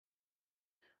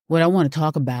What I want to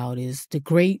talk about is the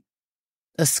great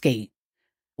escape,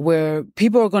 where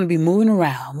people are going to be moving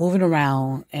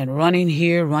around and running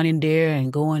here, running there,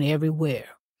 and going everywhere.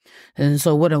 And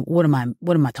so what am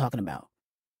I talking about?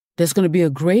 There's going to be a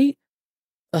great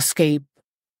escape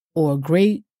or a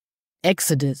great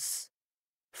exodus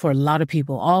for a lot of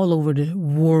people all over the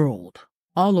world,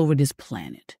 all over this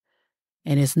planet.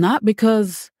 And it's not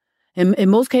because, in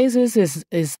most cases,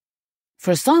 is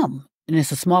for some, and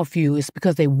it's a small few, it's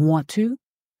because they want to.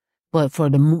 But for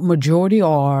the majority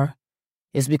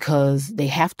it's because they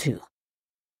have to.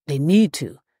 They need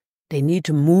to. They need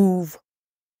to move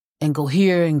and go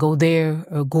here and go there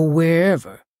or go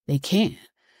wherever they can.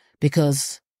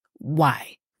 Because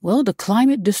why? Well, the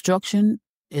climate destruction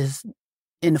is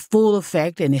in full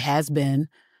effect, and it has been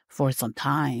for some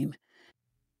time.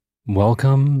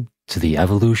 Welcome to the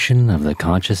Evolution of the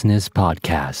Consciousness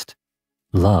podcast.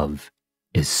 Love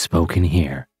is spoken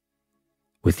here.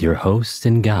 With your host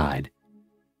and guide,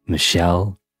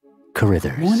 Michelle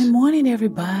Carithers. Morning,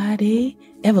 everybody.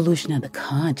 Evolution of the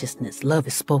Consciousness. Love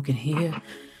is spoken here.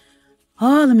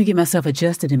 Oh, let me get myself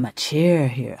adjusted in my chair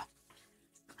here.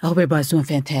 I hope everybody's doing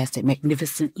fantastic,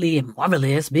 magnificently, and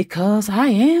marvelous, because I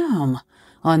am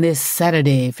on this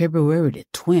Saturday, February the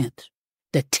 10th,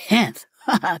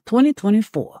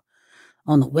 2024,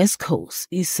 on the West Coast,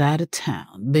 east side of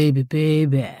town.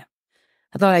 Baby.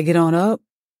 I thought I'd get on up.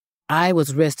 I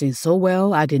was resting so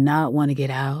well, I did not want to get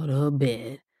out of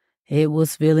bed. It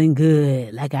was feeling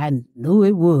good, like I knew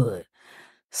it would.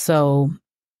 So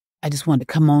I just wanted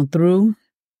to come on through,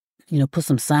 put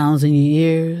some sounds in your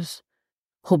ears.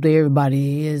 Hope that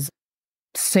everybody is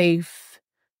safe,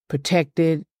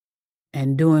 protected,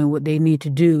 and doing what they need to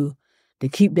do to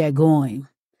keep that going.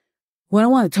 What I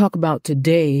want to talk about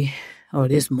today, or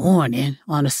this morning,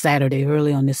 on a Saturday,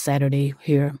 early on this Saturday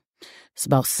here, it's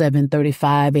about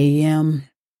 7:35 a.m.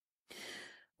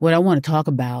 What I want to talk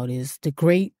about is the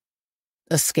great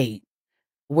escape,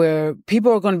 where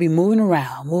people are going to be moving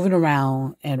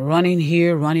around and running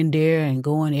here, running there, and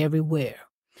going everywhere.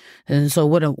 And so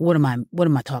what am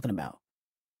I talking about?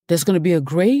 There's going to be a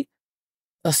great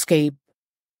escape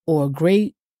or a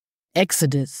great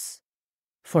exodus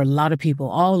for a lot of people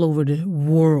all over the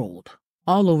world,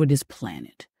 all over this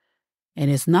planet.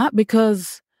 And it's not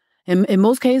because, in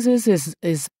most cases,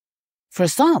 is for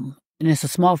some, and it's a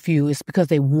small few, it's because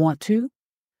they want to.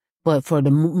 But for the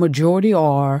majority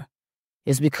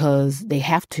is because they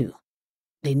have to.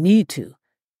 They need to.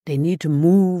 They need to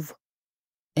move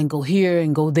and go here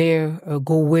and go there or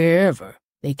go wherever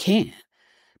they can.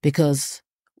 Because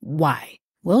why?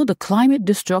 Well, the climate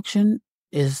destruction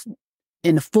is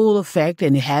in full effect,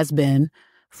 and it has been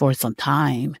for some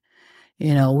time.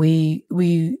 We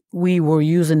were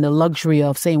using the luxury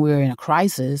of saying we were in a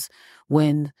crisis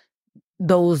when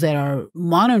those that are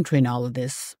monitoring all of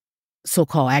this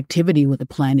so-called activity with the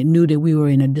planet knew that we were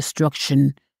in a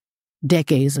destruction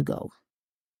decades ago.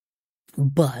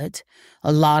 But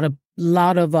a lot of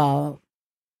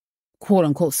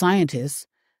quote-unquote scientists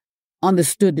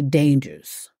understood the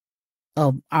dangers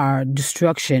of our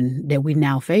destruction that we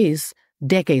now face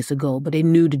decades ago, but they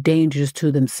knew the dangers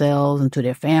to themselves and to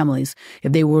their families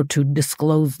if they were to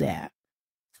disclose that,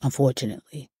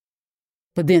 unfortunately.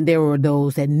 But then there were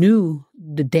those that knew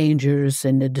the dangers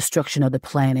and the destruction of the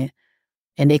planet,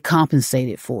 and they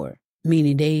compensated for it,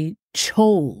 meaning they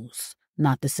chose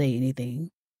not to say anything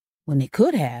when they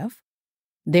could have.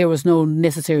 There was no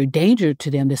necessary danger to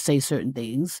them to say certain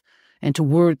things and to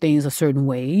word things a certain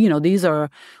way.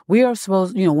 We are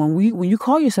supposed, when you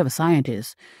call yourself a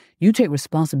scientist, you take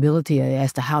responsibility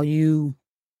as to how you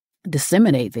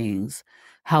disseminate things,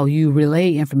 how you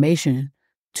relay information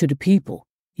to the people.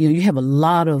 You have a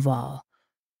lot of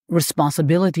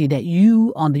responsibility that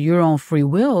you, under your own free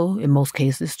will, in most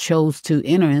cases, chose to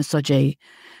enter in such a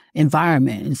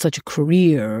environment, in such a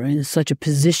career, in such a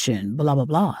position, blah, blah,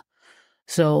 blah.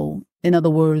 So, in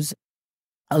other words,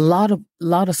 a lot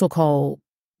of so-called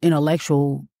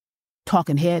intellectual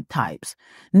talking head types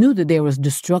knew that there was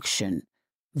destruction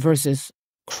versus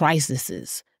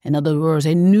crises. In other words,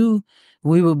 they knew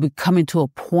we would be coming to a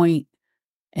point,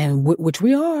 and which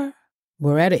we are.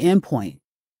 We're at an end point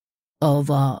of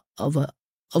a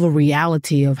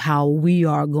reality of how we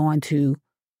are going to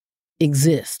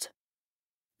exist.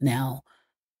 Now,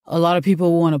 a lot of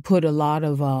people want to put a lot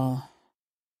of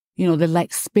they're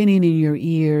like spinning in your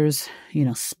ears,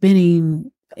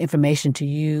 spinning information to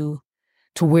you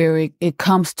to where it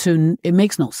comes to, it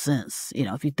makes no sense,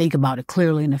 if you think about it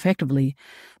clearly and effectively.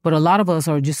 But a lot of us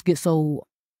are just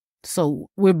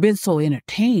we've been so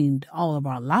entertained all of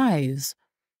our lives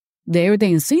that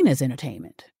everything is seen as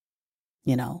entertainment,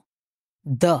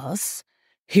 Thus,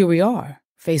 here we are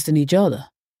facing each other.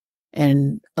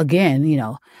 And again,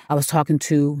 I was talking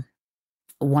to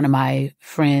one of my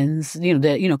friends,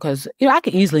 because, I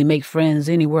can easily make friends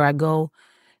anywhere I go.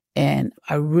 And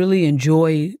I really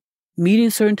enjoy meeting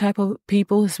certain type of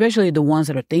people, especially the ones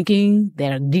that are thinking,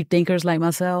 that are deep thinkers like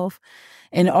myself,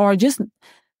 and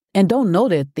don't know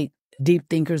that they deep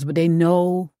thinkers, but they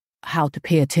know how to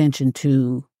pay attention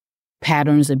to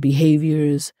patterns and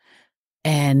behaviors,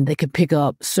 and they can pick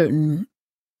up certain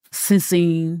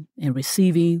sensing and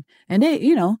receiving, and they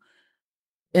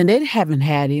haven't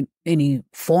had any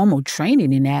formal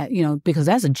training in that, because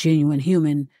that's a genuine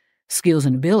human skills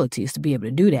and abilities to be able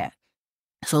to do that.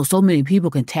 So many people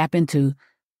can tap into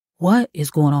what is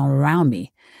going on around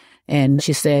me. And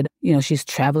she said, she's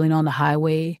traveling on the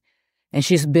highway and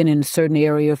she's been in a certain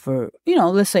area for,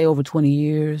 let's say over 20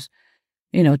 years.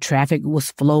 Traffic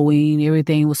was flowing,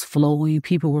 everything was flowing,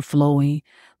 people were flowing.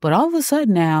 But all of a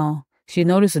sudden now, she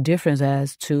noticed a difference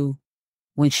as to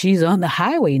when she's on the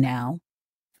highway now,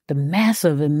 the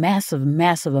massive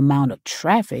amount of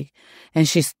traffic. And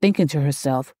she's thinking to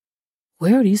herself,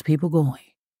 where are these people going?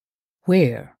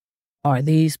 Where are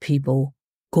these people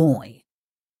going?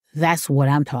 That's what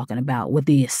I'm talking about with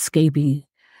the escaping,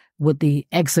 with the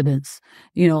exodus.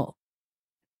 A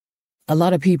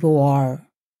lot of people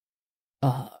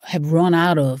have run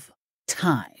out of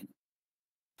time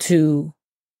to,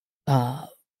 for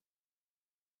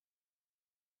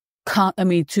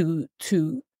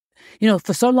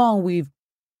so long we've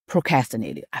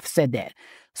procrastinated. I've said that.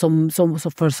 So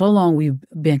for so long we've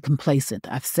been complacent.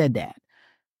 I've said that.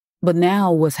 But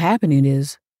now what's happening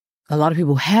is a lot of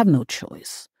people have no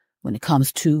choice when it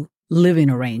comes to living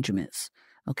arrangements.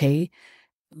 Okay.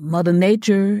 Mother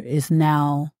Nature is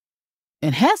now,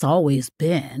 and has always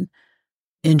been,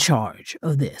 in charge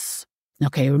of this.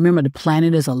 Okay. Remember, the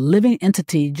planet is a living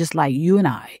entity just like you and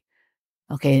I.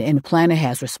 Okay. And the planet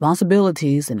has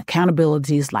responsibilities and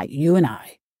accountabilities like you and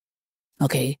I.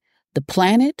 Okay. The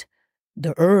planet,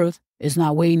 the earth, is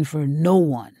not waiting for no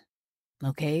one.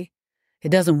 Okay. It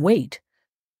doesn't wait.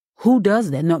 Who does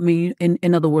that? No, I mean,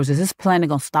 in other words, is this planet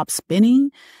going to stop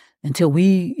spinning until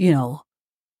we,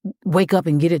 wake up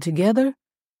and get it together?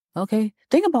 Okay.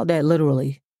 Think about that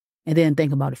literally, and then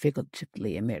think about it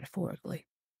figuratively and metaphorically.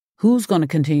 Who's going to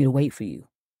continue to wait for you?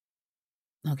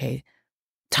 Okay.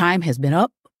 Time has been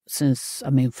up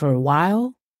for a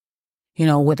while,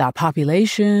 with our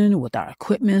population, with our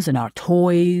equipments and our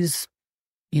toys,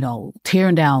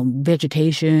 tearing down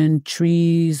vegetation,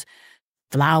 trees,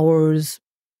 flowers,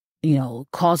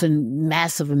 causing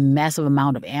massive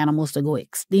amount of animals to go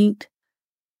extinct.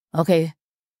 Okay.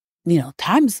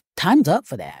 Time's up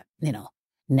for that.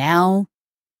 Now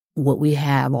what we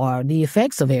have are the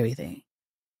effects of everything.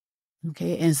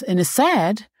 Okay. And it's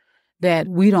sad that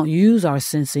we don't use our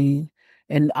sensing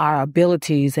and our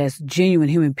abilities as genuine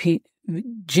human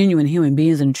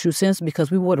beings in a true sense, because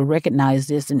we would have recognized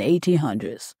this in the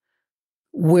 1800s,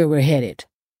 where we're headed,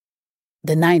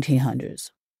 the 1900s.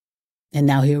 And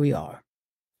now here we are.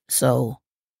 So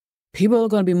people are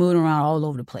going to be moving around all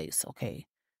over the place, okay?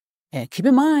 And keep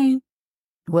in mind,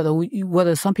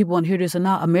 whether some people want to hear this or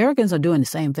not, Americans are doing the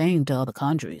same thing to other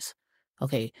countries,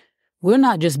 okay? We're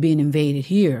not just being invaded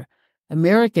here.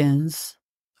 Americans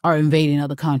are invading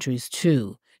other countries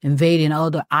too, invading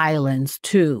other islands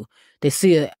too. They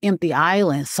see an empty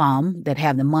island, some that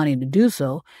have the money to do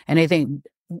so, and they think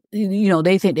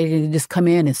they can just come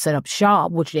in and set up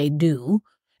shop, which they do.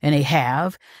 And they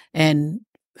have, and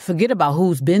forget about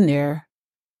who's been there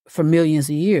for millions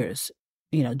of years.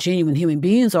 Genuine human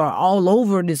beings are all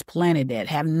over this planet that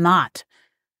have not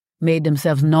made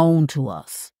themselves known to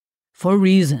us for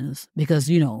reasons, because,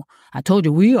 I told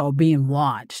you, we are being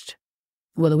watched,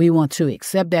 whether we want to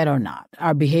accept that or not.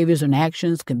 Our behaviors and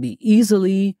actions can be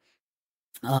easily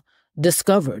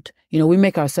discovered. We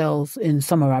make ourselves, in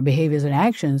some of our behaviors and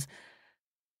actions,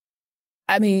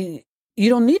 you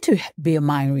don't need to be a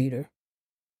mind reader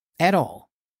at all.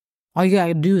 All you got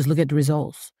to do is look at the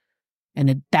results and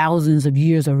the thousands of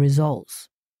years of results,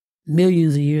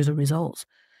 millions of years of results.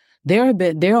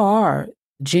 There are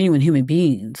genuine human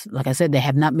beings, like I said, that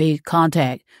have not made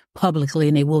contact publicly,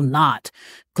 and they will not,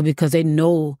 because they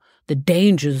know the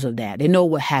dangers of that. They know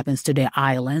what happens to their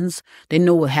islands. They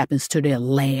know what happens to their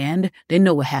land. They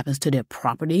know what happens to their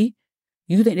property.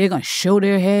 You think they're going to show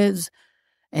their heads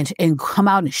and come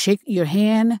out and shake your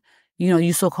hand,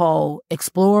 you so-called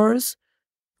explorers,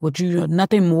 which you are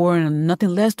nothing more and nothing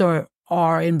less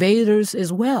are invaders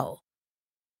as well.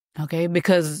 Okay,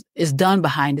 because it's done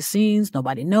behind the scenes.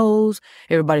 Nobody knows.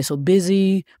 Everybody's so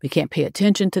busy. We can't pay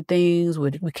attention to things.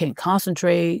 We can't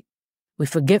concentrate. We're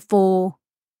forgetful.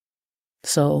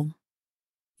 So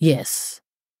yes,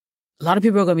 a lot of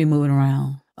people are going to be moving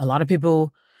around. A lot of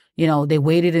people, they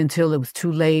waited until it was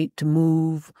too late to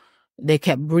move. They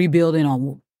kept rebuilding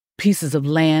on pieces of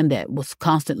land that was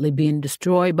constantly being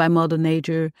destroyed by Mother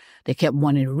Nature. They kept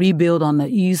wanting to rebuild on the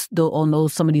east, on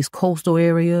some of these coastal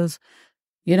areas,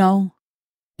 And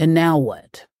now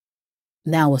what?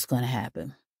 Now what's going to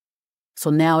happen? So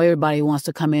now everybody wants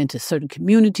to come into certain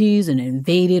communities and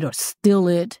invade it or steal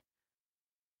it,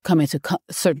 come into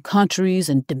certain countries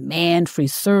and demand free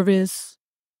service.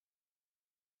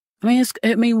 What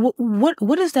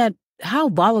is that? How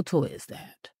volatile is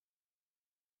that?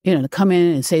 To come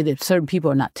in and say that certain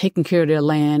people are not taking care of their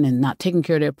land and not taking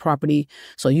care of their property,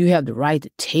 so you have the right to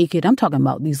take it. I'm talking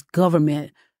about these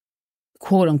government,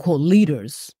 quote unquote,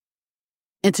 leaders,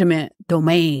 intimate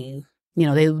domain.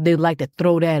 They like to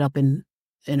throw that up in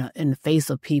the face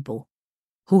of people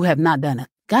who have not done a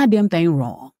goddamn thing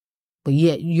wrong, but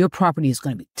yet your property is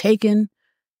going to be taken,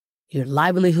 your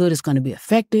livelihood is going to be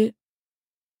affected.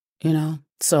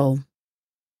 So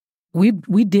we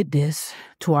did this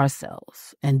to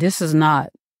ourselves. And this is not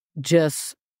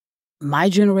just my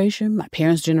generation, my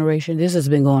parents' generation. This has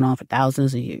been going on for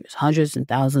thousands of years, hundreds and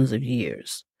thousands of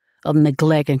years of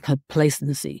neglect and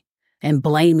complacency and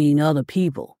blaming other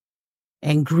people.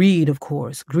 And greed, of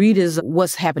course. Greed is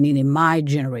what's happening in my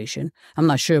generation. I'm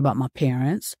not sure about my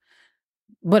parents,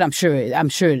 but I'm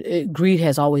sure greed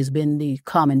has always been the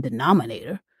common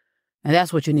denominator. And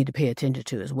that's what you need to pay attention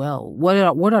to as well. What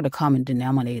are the common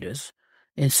denominators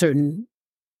in certain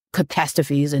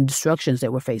catastrophes and destructions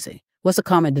that we're facing? What's the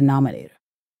common denominator?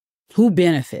 Who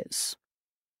benefits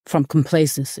from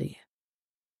complacency?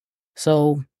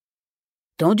 So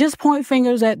don't just point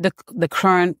fingers at the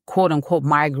current quote-unquote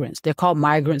migrants. They're called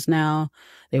migrants now.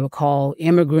 They were called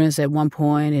immigrants at one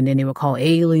point, and then they were called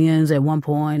aliens at one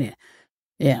point.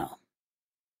 And,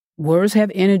 words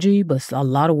have energy, but a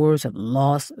lot of words have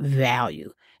lost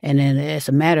value. And then, as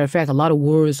a matter of fact, a lot of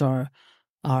words are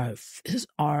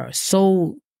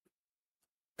so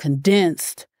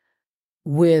condensed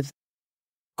with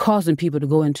causing people to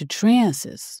go into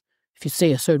trances. If you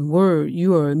say a certain word,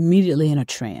 you are immediately in a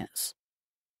trance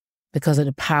because of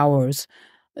the powers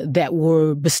that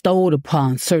were bestowed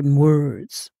upon certain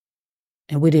words.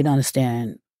 And we didn't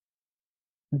understand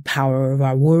the power of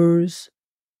our words,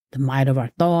 the might of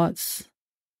our thoughts,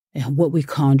 and what we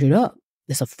conjured up.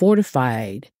 It's a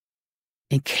fortified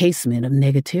encasement of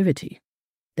negativity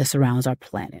that surrounds our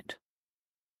planet.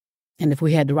 And if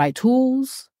we had the right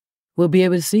tools, we'll be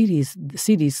able to see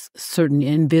these certain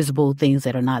invisible things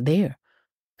that are not there.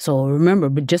 So remember,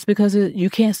 but just because you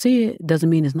can't see it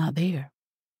doesn't mean it's not there.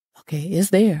 Okay,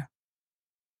 it's there.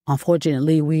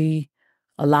 Unfortunately, we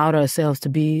allowed ourselves to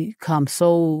become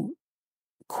so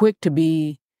quick to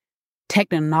be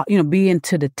be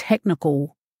into the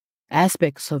technical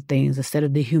aspects of things instead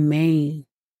of the humane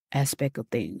aspect of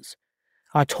things.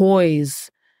 Our toys,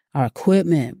 our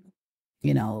equipment,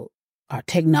 our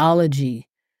technology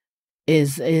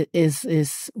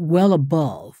is well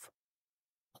above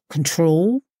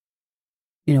control.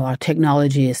 Our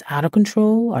technology is out of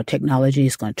control. Our technology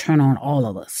is going to turn on all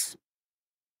of us.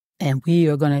 And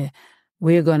we're going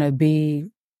to be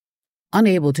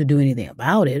unable to do anything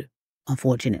about it,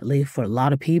 unfortunately, for a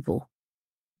lot of people.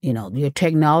 Your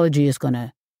technology is going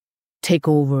to take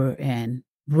over and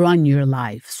run your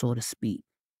life, so to speak.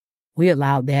 We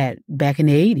allowed that back in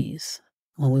the 80s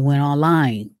when we went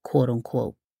online, quote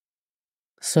unquote.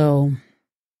 So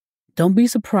don't be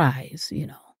surprised,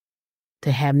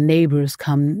 to have neighbors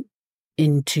come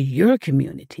into your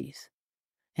communities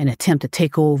and attempt to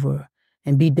take over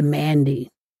and be demanding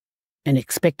and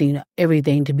expecting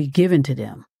everything to be given to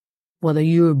them. Whether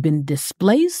you've been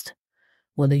displaced,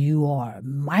 whether you are a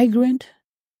migrant,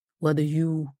 whether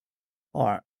you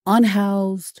are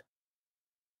unhoused,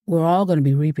 we're all going to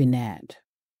be reaping that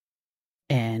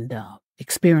and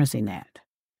experiencing that.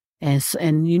 And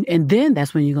then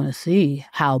that's when you're going to see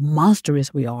how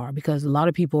monstrous we are, because a lot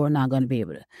of people are not going to be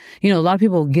able to, a lot of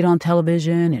people get on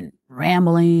television and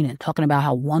rambling and talking about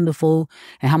how wonderful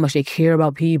and how much they care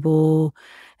about people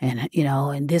and,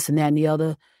 and this and that and the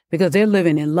other, because they're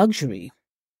living in luxury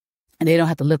and they don't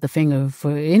have to lift a finger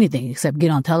for anything except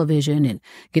get on television and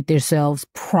get themselves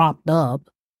propped up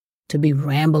to be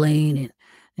rambling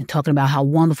and talking about how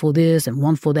wonderful this and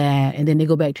wonderful that. And then they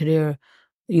go back to their,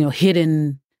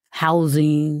 hidden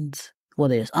housings,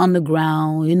 whether it's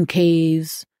underground, in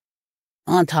caves,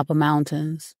 on top of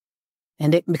mountains,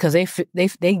 and because they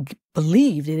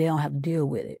believe that they don't have to deal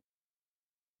with it.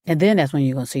 And then that's when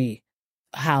you're going to see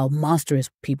how monstrous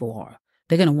people are.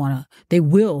 They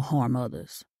will harm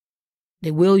others.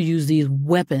 They will use these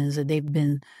weapons that they've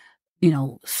been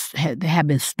have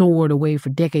been stored away for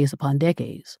decades upon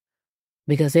decades,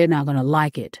 because they're not going to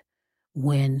like it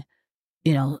when,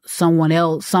 someone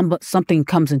else, something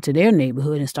comes into their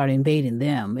neighborhood and start invading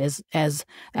them. As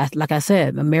like I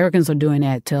said, Americans are doing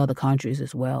that to other countries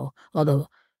as well, other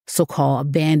so-called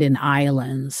abandoned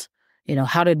islands.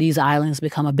 How did these islands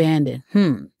become abandoned?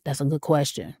 That's a good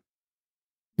question.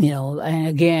 And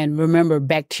again, remember,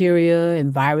 bacteria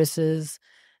and viruses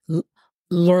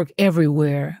lurk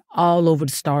everywhere, all over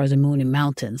the stars and moon and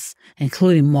mountains,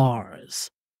 including Mars,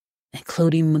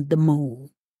 including the moon.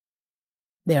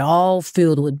 They're all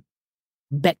filled with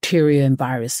bacteria and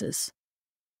viruses,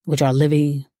 which are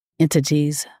living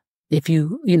entities, if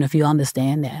you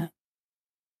understand that.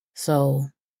 So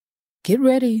get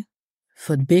ready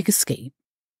for the big escape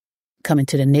coming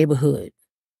to the neighborhood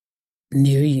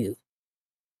near you.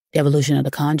 Evolution of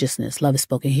the Consciousness. Love is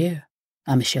spoken here.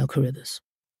 I'm Michelle Carithers.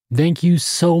 Thank you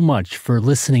so much for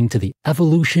listening to the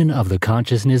Evolution of the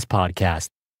Consciousness podcast.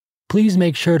 Please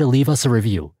make sure to leave us a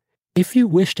review. If you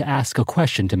wish to ask a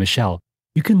question to Michelle,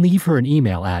 you can leave her an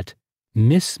email at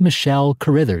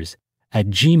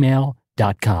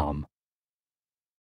missmichellecarithers@gmail.com.